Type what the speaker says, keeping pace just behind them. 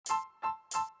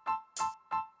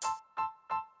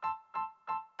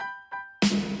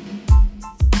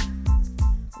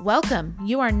Welcome.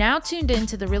 You are now tuned in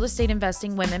to the Real Estate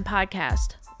Investing Women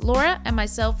podcast. Laura and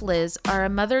myself, Liz, are a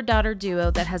mother-daughter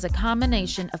duo that has a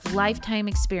combination of lifetime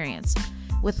experience.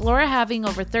 With Laura having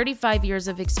over 35 years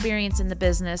of experience in the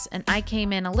business, and I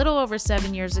came in a little over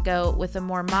 7 years ago with a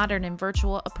more modern and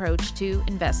virtual approach to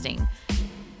investing.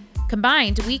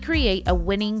 Combined, we create a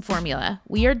winning formula.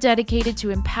 We are dedicated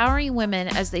to empowering women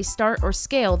as they start or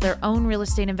scale their own real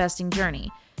estate investing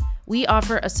journey. We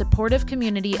offer a supportive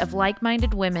community of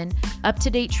like-minded women,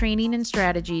 up-to-date training and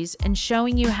strategies, and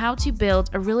showing you how to build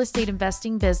a real estate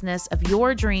investing business of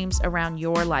your dreams around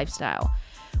your lifestyle.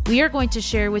 We are going to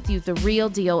share with you the real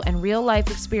deal and real-life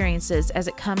experiences as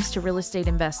it comes to real estate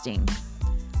investing.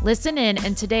 Listen in,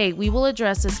 and today we will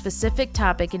address a specific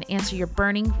topic and answer your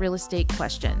burning real estate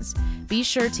questions. Be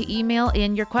sure to email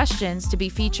in your questions to be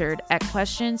featured at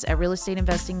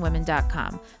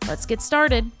questions@realestateinvestingwomen.com. Let's get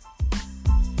started.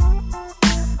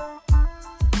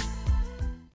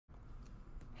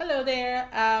 Hello there.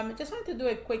 Just want to do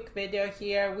a quick video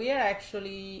here. We are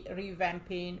actually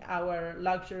revamping our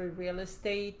luxury real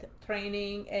estate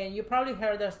training, and you probably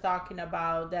heard us talking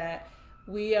about that.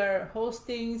 We are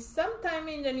hosting sometime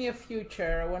in the near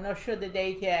future, we're not sure the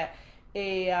date yet,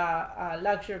 a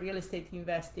luxury real estate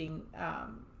investing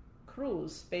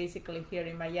cruise, basically here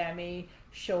in Miami,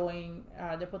 showing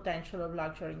the potential of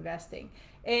luxury investing.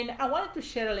 And I wanted to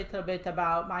share a little bit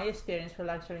about my experience with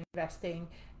luxury investing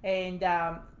and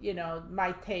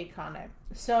my take on it.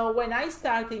 So when I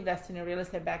started investing in real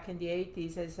estate back in the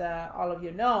 80s, as all of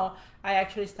you know, I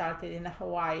actually started in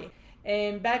Hawaii.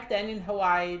 And back then in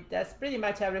Hawaii, that's pretty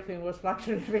much everything was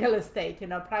luxury real estate.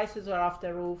 Prices were off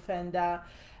the roof. And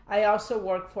I also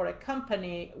worked for a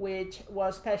company which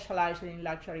was specializing in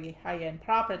luxury high-end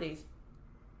properties.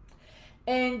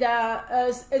 And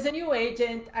as a new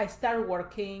agent, I started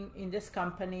working in this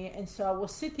company. And so I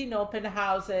was sitting open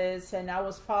houses and I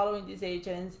was following these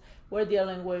agents. We're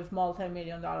dealing with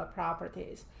multi-million-dollar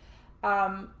properties.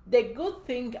 The good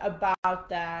thing about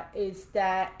that is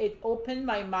that it opened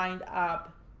my mind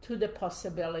up to the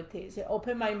possibilities. It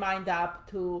opened my mind up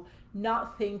to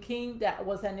not thinking that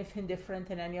was anything different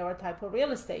than any other type of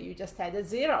real estate. You just had a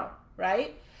zero,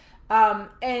 right?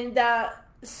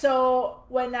 So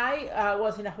when I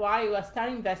was in Hawaii, I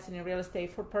started investing in real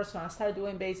estate for personal. I started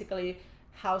doing basically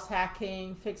house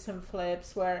hacking, fix and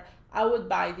flips, where I would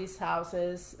buy these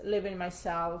houses, live in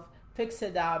myself, fix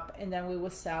it up, and then we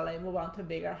would sell it and move on to a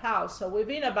bigger house. So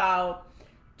within about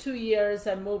 2 years,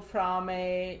 I moved from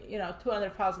a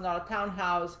 $200,000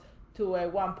 townhouse to a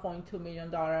 $1.2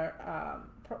 million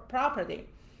property,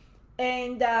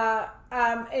 and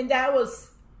that was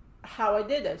how I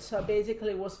did it. So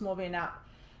basically, it was moving up.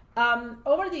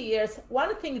 Over the years,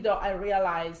 one thing though I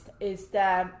realized is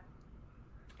that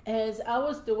as I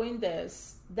was doing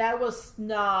this, that was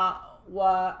not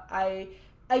what I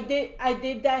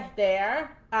did that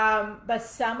there, but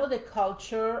some of the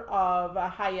culture of a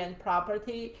high-end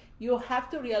property, you have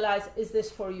to realize, is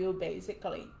this for you,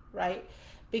 basically, right?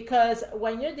 Because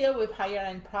when you deal with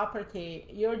higher-end property,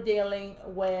 you're dealing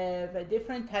with a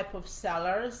different type of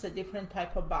sellers, a different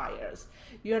type of buyers.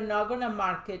 You're not going to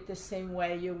market the same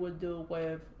way you would do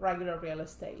with regular real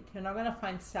estate. You're not going to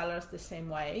find sellers the same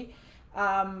way,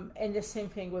 and the same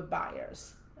thing with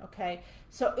buyers. Okay,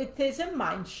 so it is a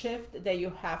mind shift that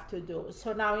you have to do.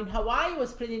 So now in Hawaii, it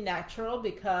was pretty natural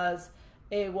because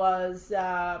it was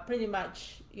pretty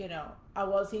much, I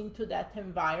was into that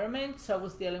environment. So I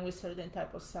was dealing with certain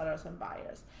type of sellers and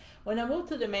buyers. When I moved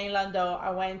to the mainland, though, I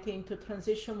went into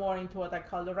transition more into what I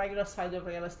call the regular side of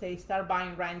real estate, start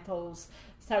buying rentals,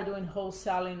 start doing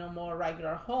wholesaling on more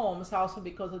regular homes, also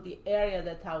because of the area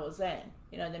that I was in,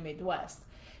 the Midwest.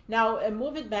 Now,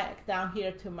 moving back down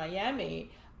here to Miami,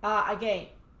 again,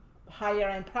 higher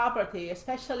end property,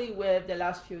 especially with the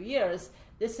last few years,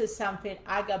 this is something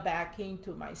I got back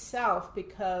into myself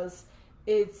because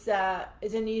it's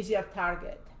an easier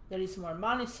target. There is more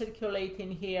money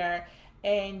circulating here,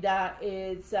 and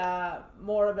it's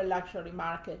more of a luxury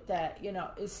market that,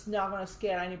 it's not going to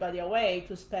scare anybody away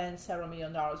to spend several $1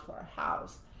 million for a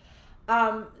house.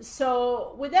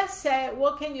 So with that said,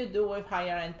 what can you do with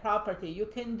higher end property? You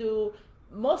can do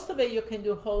most of it. You can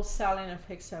do wholesaling and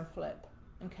fix and flip.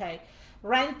 Okay,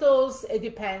 rentals, it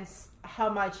depends how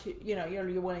much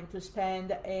you're willing to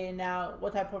spend and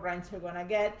what type of rents you're gonna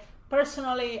get.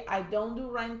 Personally, I don't do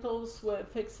rentals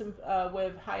with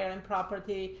with higher end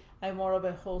property. I'm more of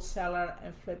a wholesaler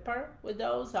and flipper with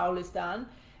those. I always done,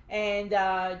 and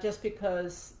just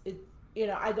because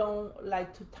I don't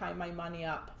like to tie my money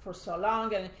up for so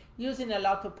long, and using a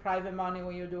lot of private money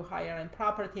when you do higher end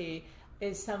property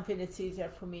is something that's easier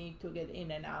for me to get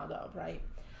in and out of, right?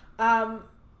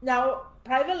 Now,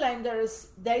 private lenders,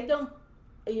 they don't,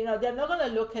 they're not going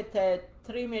to look at a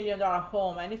 $3 million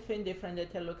home, anything different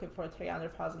that they're looking for a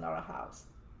 $300,000 house,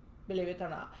 believe it or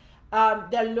not.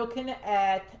 They're looking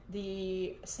at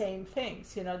the same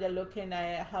things. They're looking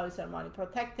at how is their money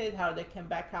protected, how they can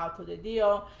back out to the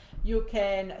deal. You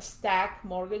can stack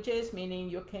mortgages, meaning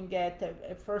you can get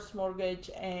a first mortgage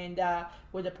and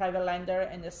with a private lender,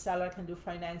 and the seller can do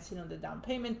financing on the down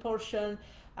payment portion.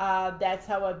 That's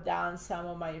how I've done some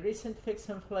of my recent fix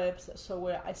and flips, so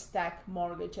where I stack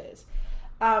mortgages.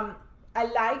 I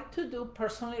like to do,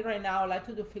 personally right now, I like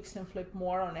to do fix and flip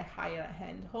more on a higher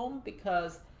end home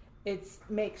because it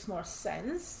makes more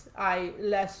sense.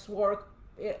 Less work.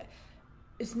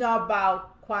 It's not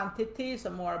about quantity, it's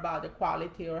more about the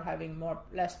quality or having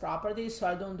less properties. So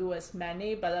I don't do as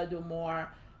many, but I do more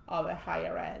of a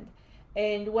higher end.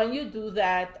 And when you do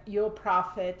that, your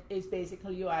profit is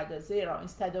basically you add a zero.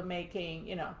 Instead of making,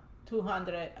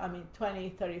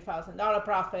 $30,000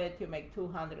 profit, you make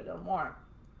 200 or more.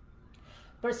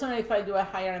 Personally, if I do a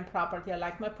higher end property, I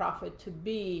like my profit to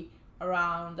be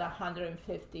around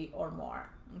 150 or more.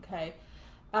 Okay.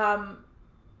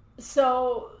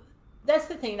 So that's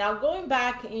the thing. Now going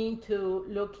back into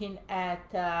looking at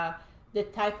the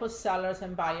type of sellers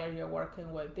and buyer you're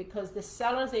working with, because the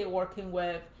sellers that you're working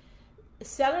with,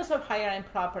 sellers of higher end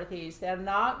properties, they're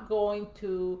not going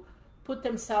to put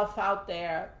themselves out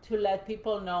there to let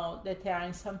people know that they are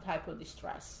in some type of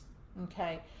distress.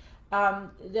 Okay.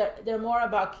 They're more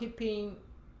about keeping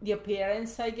the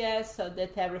appearance, I guess, so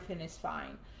that everything is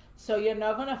fine. So you're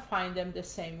not going to find them the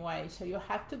same way. So you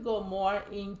have to go more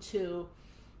into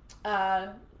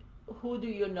who do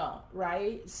you know,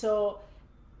 right? So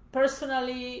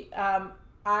personally,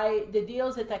 the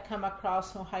deals that I come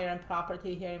across on higher end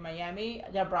property here in Miami,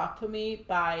 they're brought to me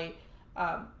by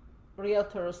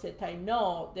realtors that I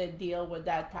know that deal with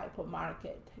that type of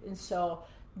market. And so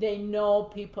they know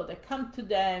people that come to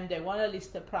them, they want to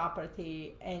list the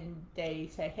property, and they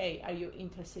say, hey, are you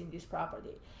interested in this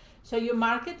property? So you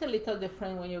market a little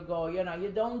different when you go, you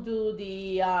don't do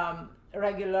the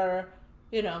regular,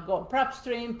 go on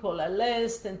PropStream, pull a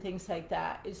list and things like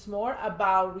that. It's more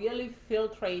about really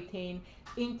filtrating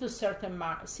into certain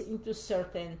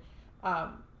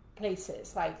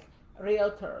places, like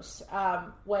realtors.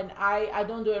 When I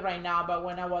don't do it right now, but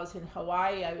when I was in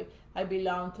Hawaii, I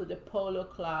belong to the polo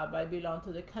club, I belong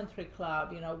to the country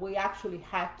club. We actually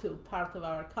had to, part of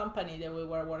our company that we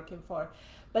were working for.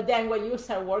 But then when you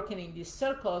start working in these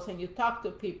circles and you talk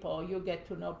to people, you get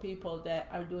to know people that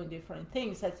are doing different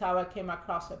things. That's how I came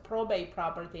across a probate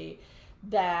property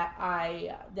that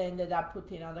I ended up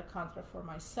putting under contract for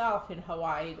myself in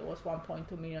Hawaii. It was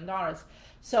 $1.2 million.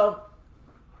 So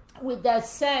with that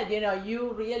said,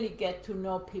 you really get to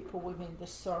know people within the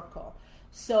circle.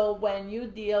 So when you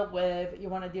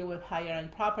want to deal with higher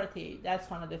end property, that's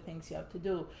one of the things you have to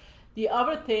do. The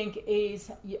other thing is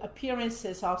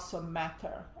appearances also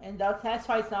matter. And that's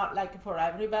why it's not like for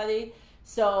everybody.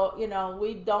 So,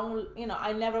 we don't,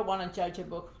 I never want to judge a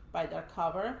book by their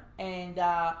cover. And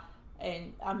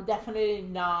I'm definitely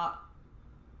not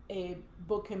a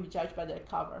book can be judged by their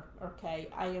cover. Okay.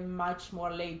 I am much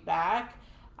more laid back.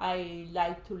 I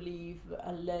like to live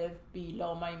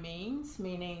below my means,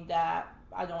 meaning that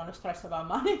I don't want to stress about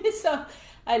money. So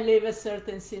I live a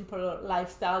certain simple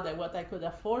lifestyle than what I could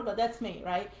afford, but that's me,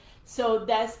 right? So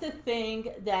that's the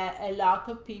thing that a lot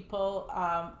of people,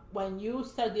 when you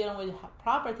start dealing with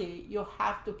property, you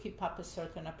have to keep up a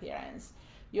certain appearance.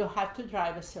 You have to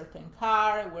drive a certain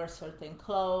car, wear certain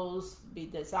clothes, be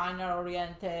designer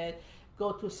oriented,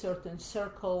 go to certain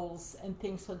circles and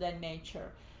things of that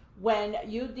nature. When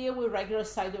you deal with regular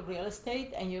side of real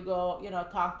estate and you go,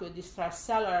 talk to a distressed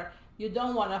seller, you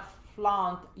don't want to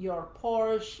flaunt your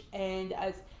Porsche. And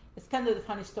it's kind of the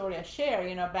funny story I share,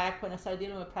 back when I started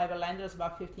dealing with private lenders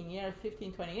about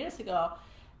 15, 20 years ago,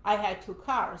 I had two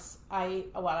cars.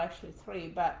 Actually three,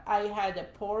 but I had a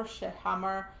Porsche, a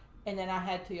Hummer, and then I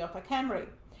had Toyota Camry.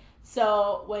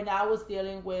 So when I was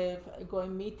dealing with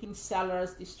meeting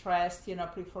sellers, distressed,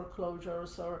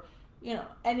 pre-foreclosures or,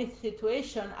 any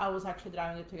situation, I was actually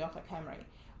driving the Toyota Camry.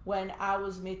 When I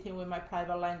was meeting with my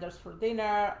private lenders for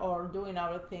dinner or doing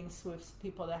other things with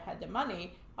people that had the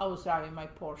money, I was driving my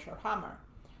Porsche or Hummer.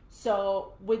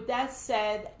 So with that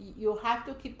said, you have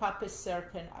to keep up a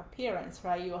certain appearance,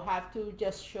 right? You have to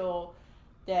just show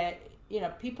that,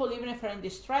 people, even if they're in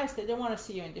distress, they don't want to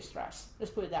see you in distress.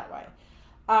 Let's put it that way.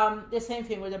 The same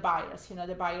thing with the buyers.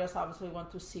 The buyers obviously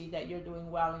want to see that you're doing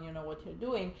well and you know what you're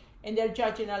doing, and they're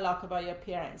judging a lot about your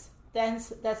appearance.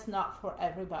 That's not for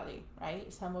everybody,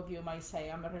 right? Some of you might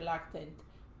say, I'm reluctant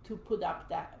to put up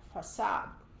that facade.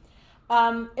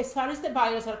 As far as the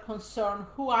buyers are concerned,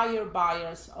 who are your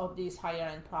buyers of this higher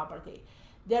end property?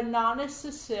 They're not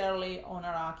necessarily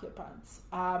owner occupants.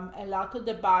 A lot of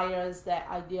the buyers that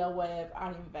I deal with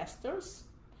are investors.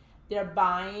 They're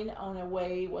buying on a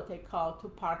way what they call to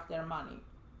park their money.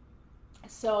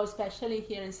 So especially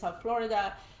here in South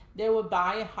Florida, they would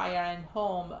buy a higher end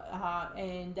home,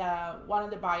 and one of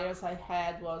the buyers I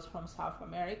had was from South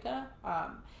America,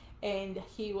 and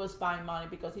he was buying money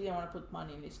because he didn't want to put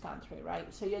money in this country,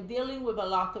 right? So you're dealing with a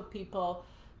lot of people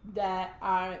that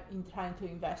are trying to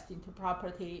invest into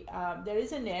property. There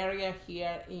is an area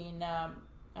here in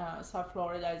South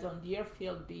Florida, is on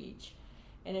Deerfield Beach,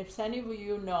 and if any of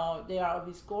you know, there are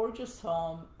this gorgeous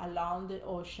home along the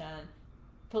ocean,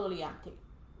 totally empty.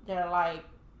 There are like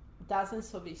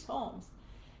dozens of these homes.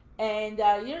 And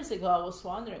years ago, I was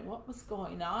wondering what was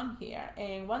going on here.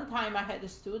 And one time I had a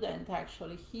student,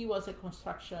 actually, he was a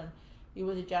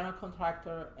general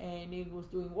contractor, and he was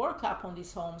doing work up on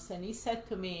these homes. And he said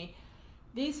to me,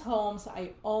 these homes are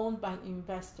owned by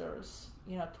investors,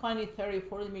 20, 30,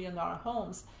 $40 million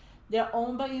homes. They're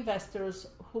owned by investors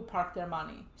who park their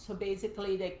money. So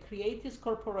basically they create these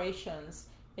corporations,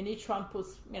 and each one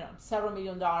puts, several $1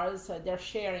 million, they're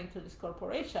sharing to this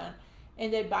corporation,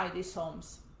 and they buy these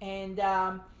homes. And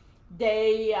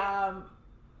they,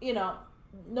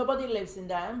 nobody lives in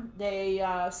them. They,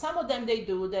 some of them they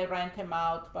rent them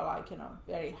out, but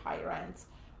very high rents.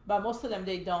 But most of them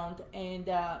they don't, and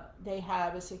they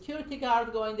have a security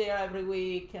guard going there every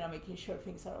week, making sure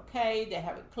things are okay. They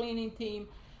have a cleaning team.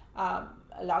 A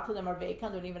lot of them are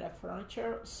vacant, don't even have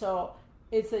furniture. So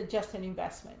it's just an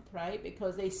investment, right?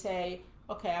 Because they say,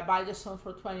 okay, I buy this home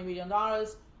for $20 million,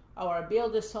 or I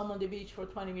build this home on the beach for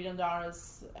 $20 million,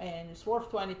 and it's worth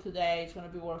 20 today, it's going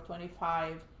to be worth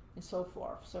 25, and so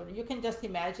forth. So you can just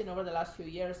imagine over the last few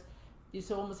years, these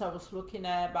homes I was looking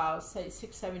at about, say,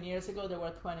 6-7 years ago, they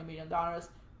were $20 million.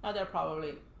 Now they're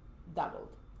probably doubled,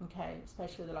 okay,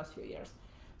 especially the last few years.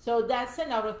 So that's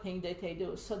another thing that they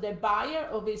do. So the buyer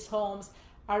of these homes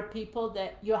are people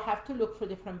that you have to look for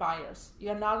different buyers.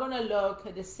 You're not going to look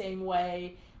at the same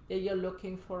way that you're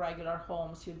looking for regular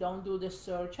homes. You don't do the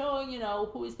search,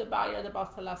 who is the buyer that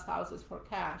bought the last houses for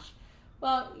cash?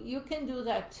 Well, you can do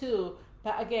that too,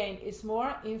 but again, it's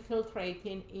more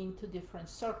infiltrating into different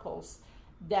circles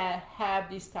that have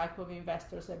this type of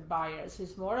investors and buyers.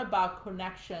 It's more about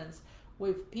connections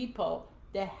with people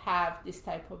that have this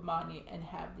type of money and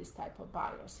have this type of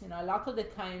buyers. A lot of the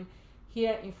time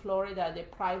here in Florida, the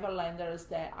private lenders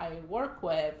that I work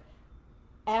with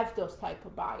have those type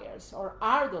of buyers or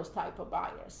are those type of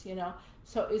buyers,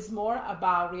 So it's more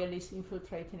about really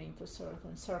infiltrating into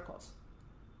certain circles.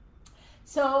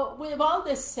 So with all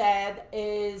this said,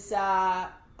 is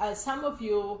some of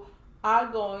you are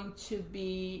going to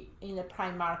be in the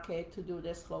prime market to do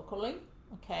this locally,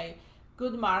 okay?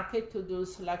 Good market to do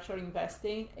luxury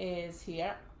investing is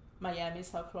here, Miami,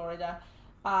 South Florida.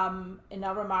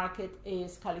 Another market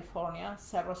is California,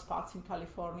 several spots in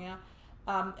California.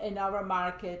 Another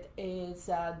market is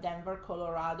Denver,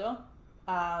 Colorado.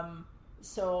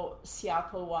 So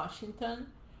Seattle, Washington.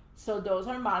 So those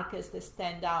are markets that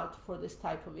stand out for this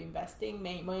type of investing.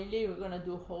 Mainly we're going to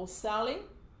do wholesaling,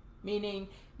 meaning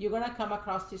you're going to come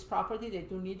across this property. They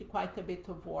do need quite a bit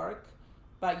of work,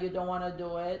 but you don't want to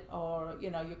do it, or you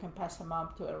can pass them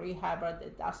up to a rehabber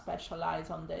that does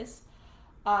specialize on this.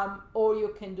 Or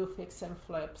you can do fix and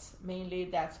flips. Mainly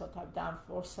that's what I've done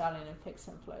for selling and fix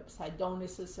and flips. I don't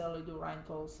necessarily do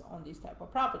rentals on these type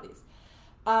of properties.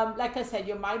 Like I said,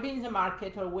 you might be in the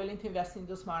market or willing to invest in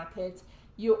those markets.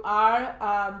 You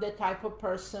are the type of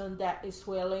person that is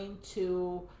willing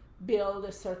to build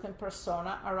a certain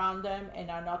persona around them and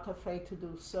are not afraid to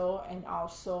do so. And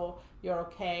also you're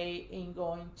okay in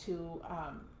going to,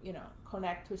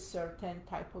 connect with certain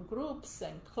type of groups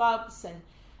and clubs and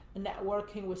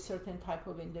networking with certain type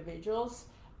of individuals.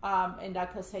 And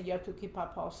like I said, you have to keep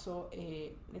up also an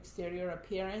exterior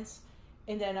appearance.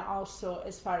 And then also,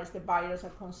 as far as the buyers are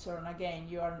concerned, again,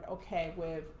 you are okay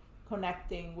with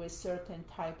connecting with certain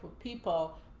type of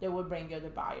people that will bring you the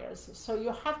buyers. So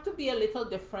you have to be a little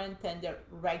different than the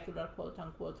regular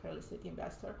quote-unquote real estate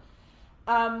investor.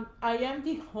 I am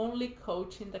the only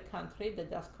coach in the country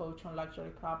that does coach on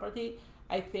luxury property.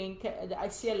 I think I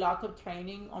see a lot of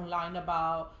training online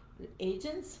about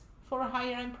agents for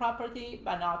higher-end property,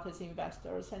 but not as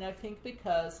investors. And I think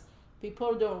because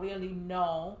people don't really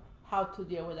know how to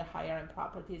deal with the higher-end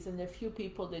properties, and the few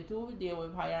people that do deal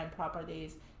with higher-end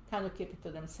properties kind of keep it to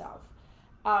themselves.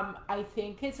 I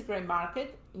think it's a great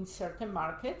market in certain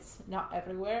markets, not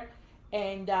everywhere,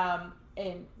 and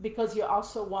because you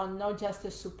also want not just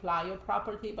the supply of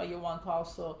property, but you want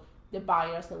also the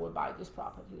buyers that will buy this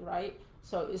property, right?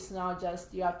 So it's not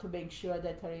just, you have to make sure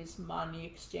that there is money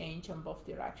exchange on both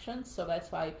directions. So that's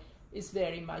why it's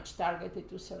very much targeted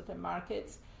to certain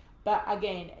markets. But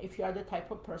again, if you are the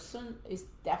type of person, it's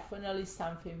definitely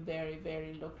something very,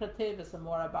 very lucrative. It's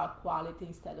more about quality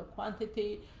instead of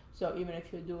quantity. So even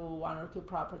if you do 1 or 2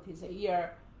 properties a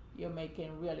year, you're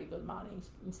making really good money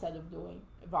instead of doing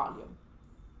volume.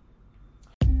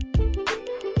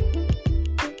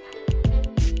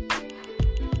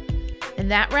 And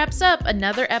that wraps up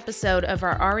another episode of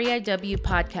our REIW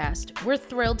podcast. We're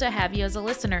thrilled to have you as a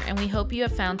listener, and we hope you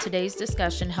have found today's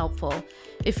discussion helpful.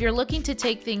 If you're looking to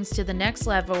take things to the next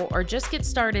level or just get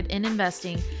started in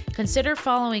investing, consider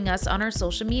following us on our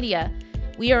social media.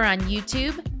 We are on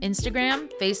YouTube,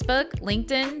 Instagram, Facebook,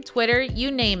 LinkedIn, Twitter,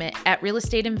 you name it, at Real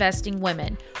Estate Investing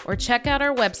Women, or check out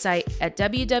our website at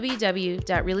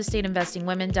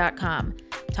www.realestateinvestingwomen.com.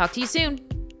 Talk to you soon.